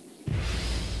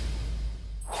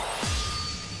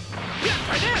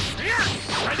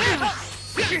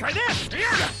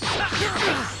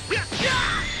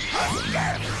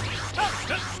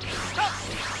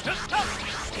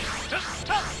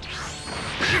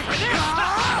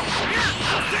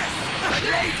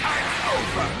 Playtime's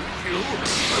over, you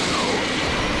alone.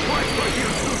 What were you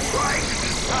two trying to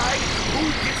decide who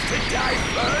gets to die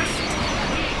first?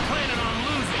 We ain't planning on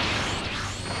losing.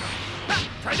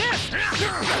 Try this!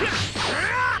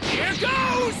 Here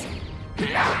goes!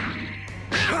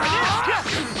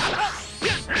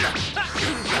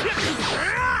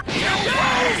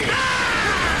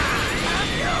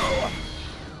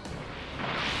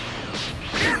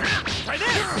 Try this!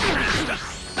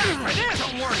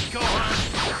 Don't worry,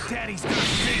 Gohan. Daddy's gonna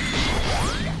save you.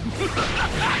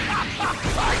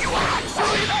 Are you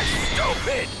actually that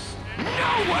stupid?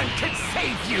 No one can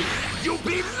save you! You'll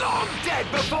be long dead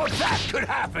before that could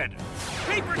happen!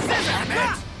 Paper, scissors,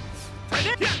 man!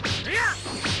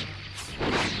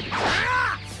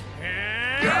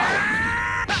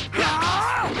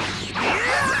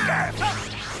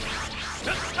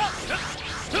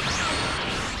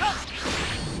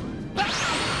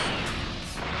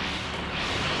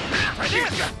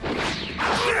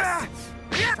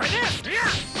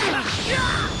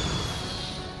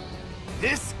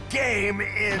 This game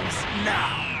ends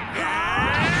now.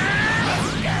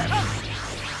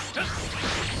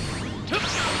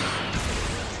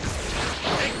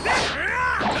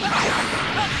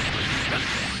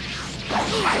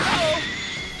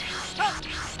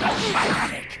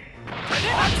 Pathetic.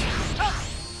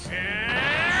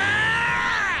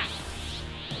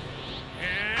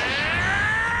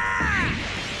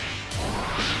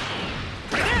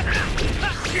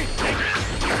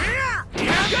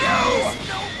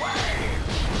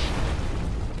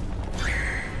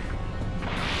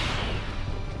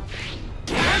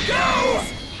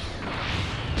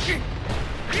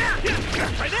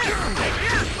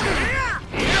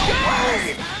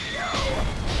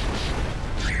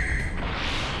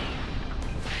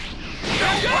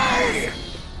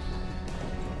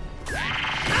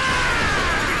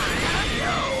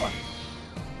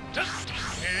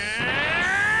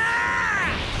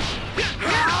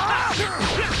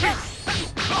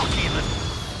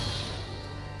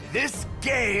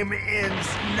 game ends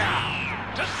now.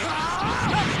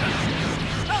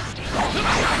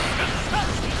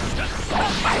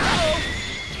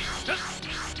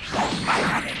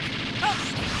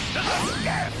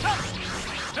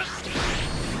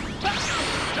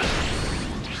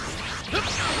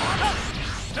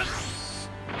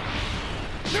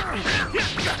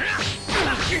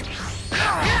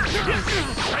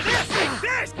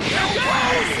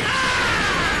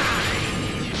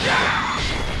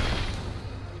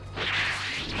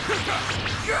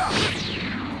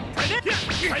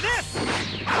 Try this!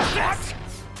 What?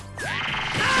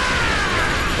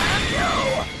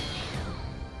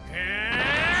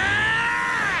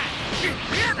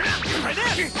 Try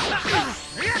this!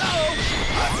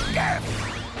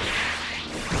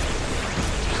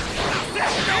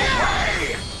 No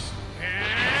way!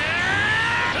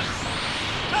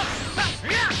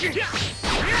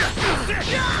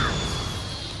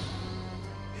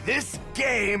 This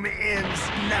game ends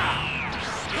now.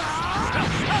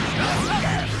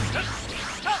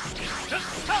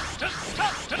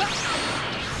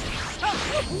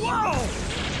 Whoa!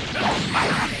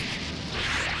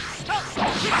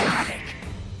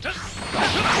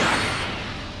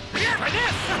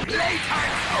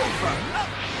 Playtime's over.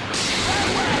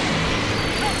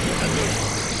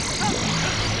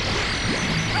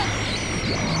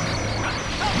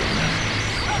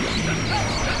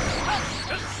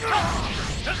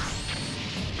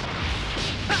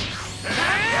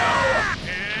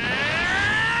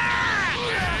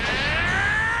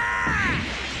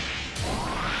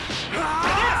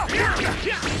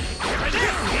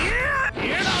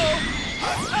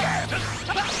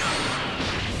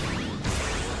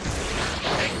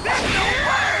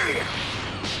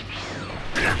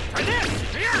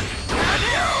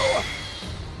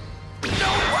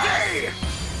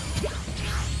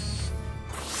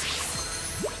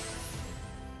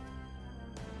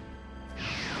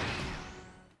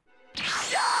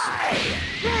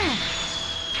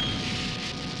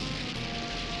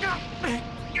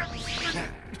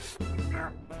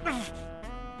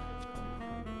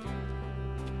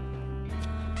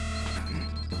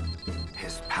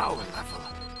 His power level,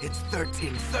 it's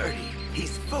 1330.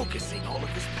 He's focusing all of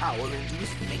his power into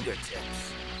his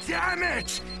fingertips. Damn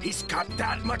it! He's got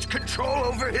that much control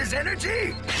over his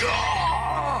energy?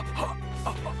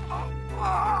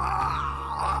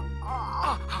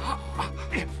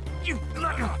 You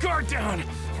let your guard down!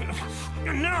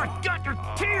 Now I got your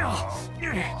tail!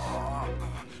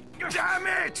 Damn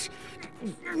it!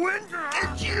 When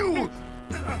did you?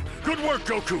 Good work,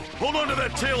 Goku. Hold on to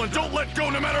that tail and don't let go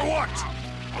no matter what!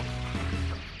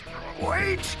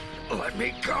 Wait! Let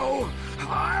me go!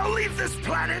 I'll leave this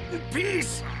planet in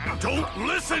peace! Don't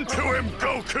listen to him,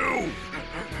 Goku!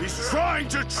 He's trying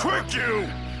to trick you!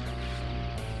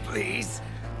 Please,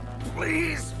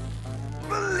 please,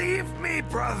 believe me,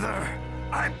 brother.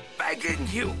 I'm begging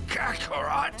you,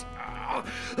 Kakarot.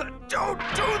 Don't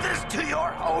do this to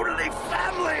your only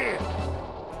family!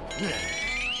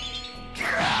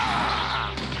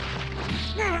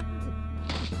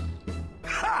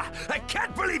 Ha! I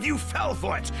can't believe you fell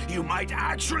for it! You might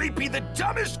actually be the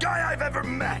dumbest guy I've ever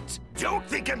met! Don't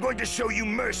think I'm going to show you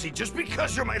mercy just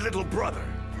because you're my little brother.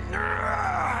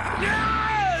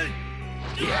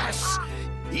 Yes!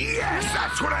 Yes,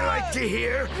 that's what I like to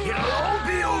hear! It'll all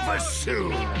be over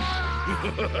soon!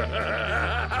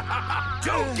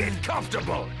 Don't get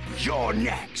comfortable! You're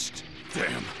next!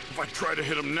 Damn, if I try to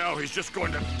hit him now, he's just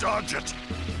going to dodge it.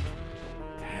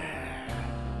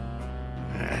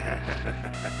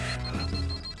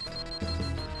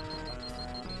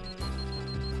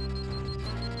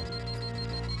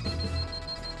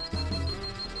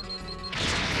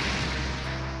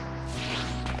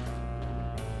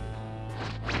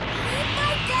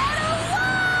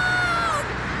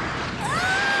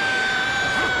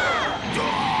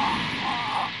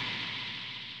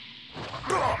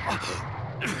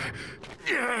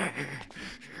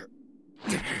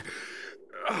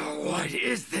 What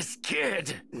is this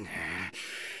kid?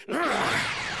 You're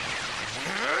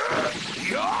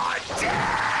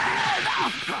dead!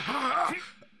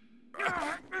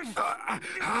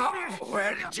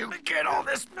 Where did you get all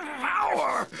this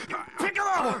power?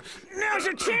 Piccolo! Now's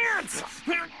your chance!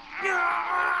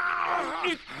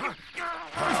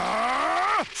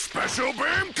 Special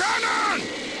beam cannon!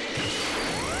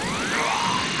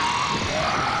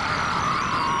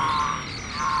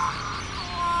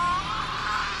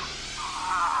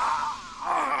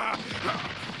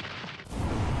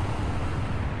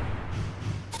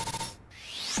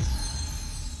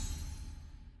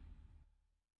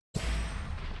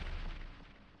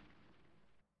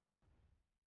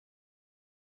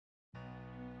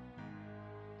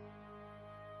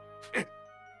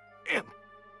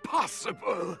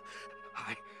 impossible.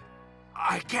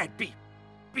 I can't be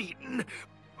beaten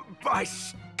by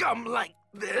scum like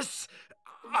this.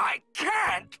 I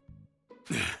can't.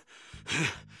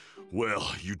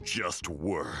 Well, you just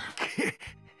were.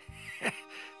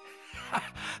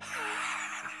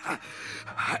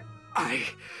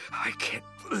 I can't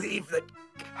believe that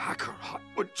Kakarot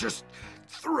would just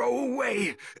throw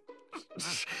away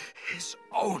his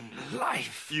own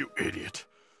life. You idiot.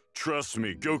 Trust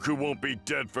me, Goku won't be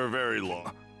dead for very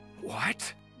long.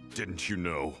 What? Didn't you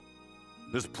know?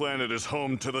 This planet is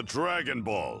home to the Dragon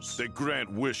Balls. They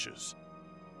grant wishes.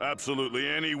 Absolutely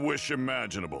any wish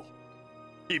imaginable.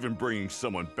 Even bringing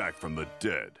someone back from the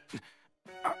dead.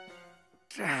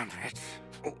 Damn it.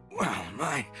 Well,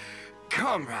 my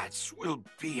comrades will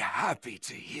be happy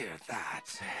to hear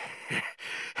that.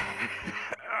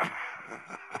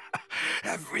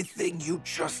 Everything you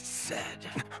just said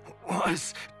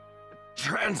was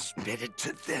transmitted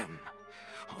to them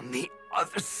on the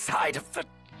other side of the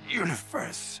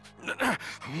universe.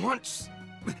 Once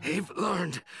they've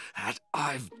learned that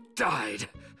I've died,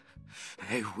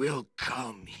 they will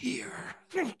come here.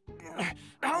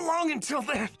 How long until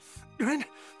then?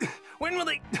 When will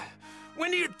they...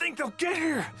 When do you think they'll get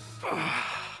here?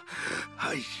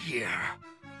 A year.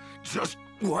 Just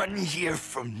 1 year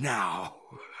from now.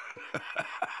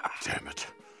 Damn it.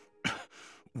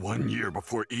 1 year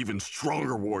before even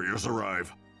stronger warriors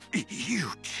arrive.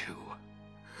 You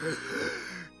two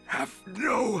have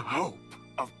no hope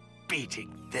of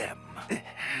beating them.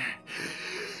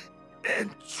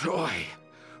 Enjoy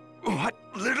what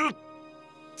little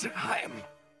time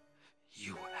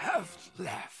you have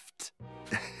left.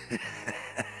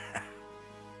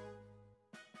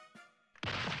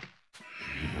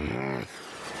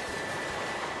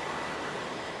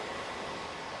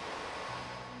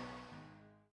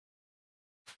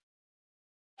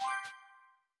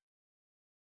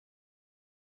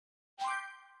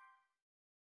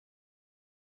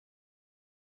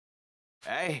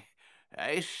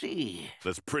 I see.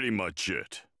 That's pretty much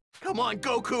it. Come on,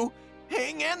 Goku!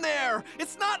 Hang in there!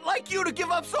 It's not like you to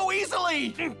give up so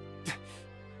easily!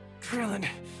 Krillin,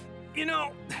 you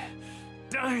know,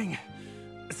 dying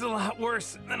is a lot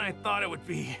worse than I thought it would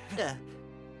be.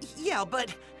 Yeah,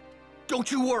 but don't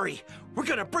you worry. We're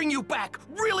gonna bring you back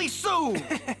really soon!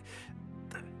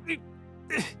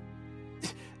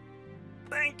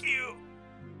 Thank you.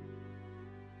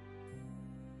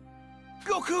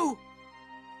 Goku!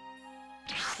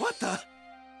 What the?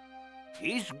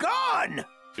 He's gone!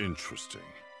 Interesting.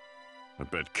 I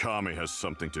bet Kami has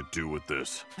something to do with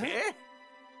this. Eh?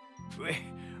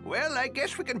 Well, I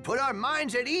guess we can put our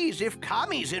minds at ease if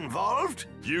Kami's involved.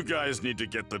 You guys need to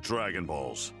get the Dragon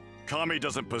Balls. Kami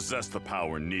doesn't possess the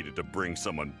power needed to bring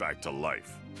someone back to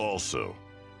life. Also,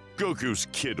 Goku's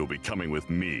kid will be coming with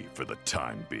me for the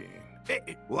time being.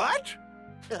 What?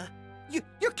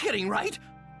 You're kidding, right?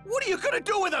 What are you gonna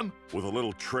do with him? With a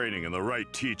little training and the right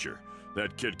teacher,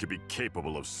 that kid could be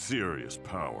capable of serious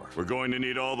power. We're going to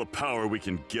need all the power we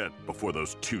can get before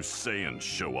those 2 Saiyans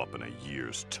show up in a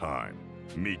year's time.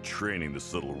 Me training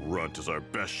this little runt is our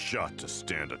best shot to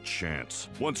stand a chance.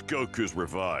 Once Goku's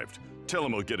revived, tell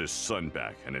him he'll get his son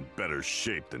back and in better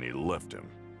shape than he left him.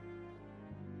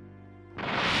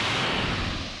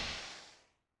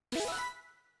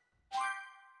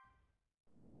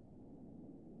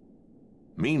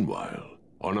 Meanwhile,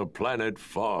 on a planet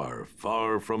far,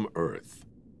 far from Earth.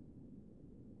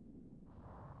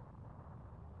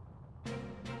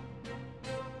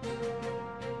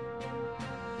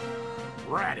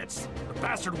 Raditz! The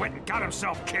bastard went and got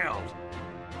himself killed!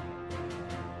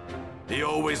 He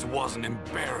always was an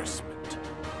embarrassment.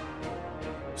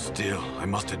 Still, I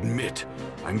must admit,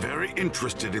 I'm very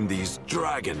interested in these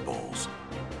Dragon Balls.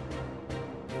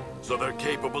 So they're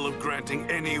capable of granting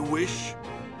any wish?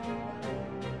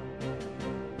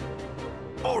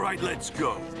 All right, let's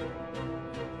go.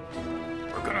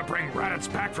 We're gonna bring Raditz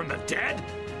back from the dead?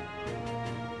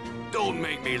 Don't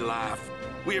make me laugh.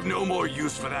 We have no more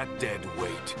use for that dead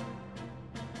weight.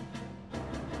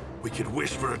 We could wish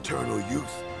for eternal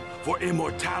youth, for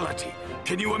immortality.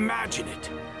 Can you imagine it?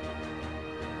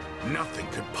 Nothing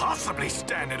could possibly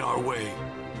stand in our way.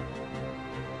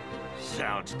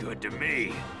 Sounds good to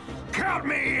me. Count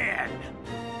me in!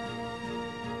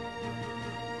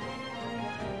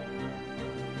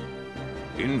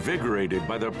 Invigorated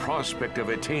by the prospect of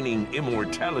attaining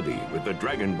immortality with the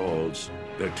Dragon Balls,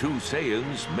 the 2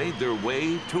 Saiyans made their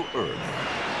way to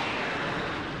Earth.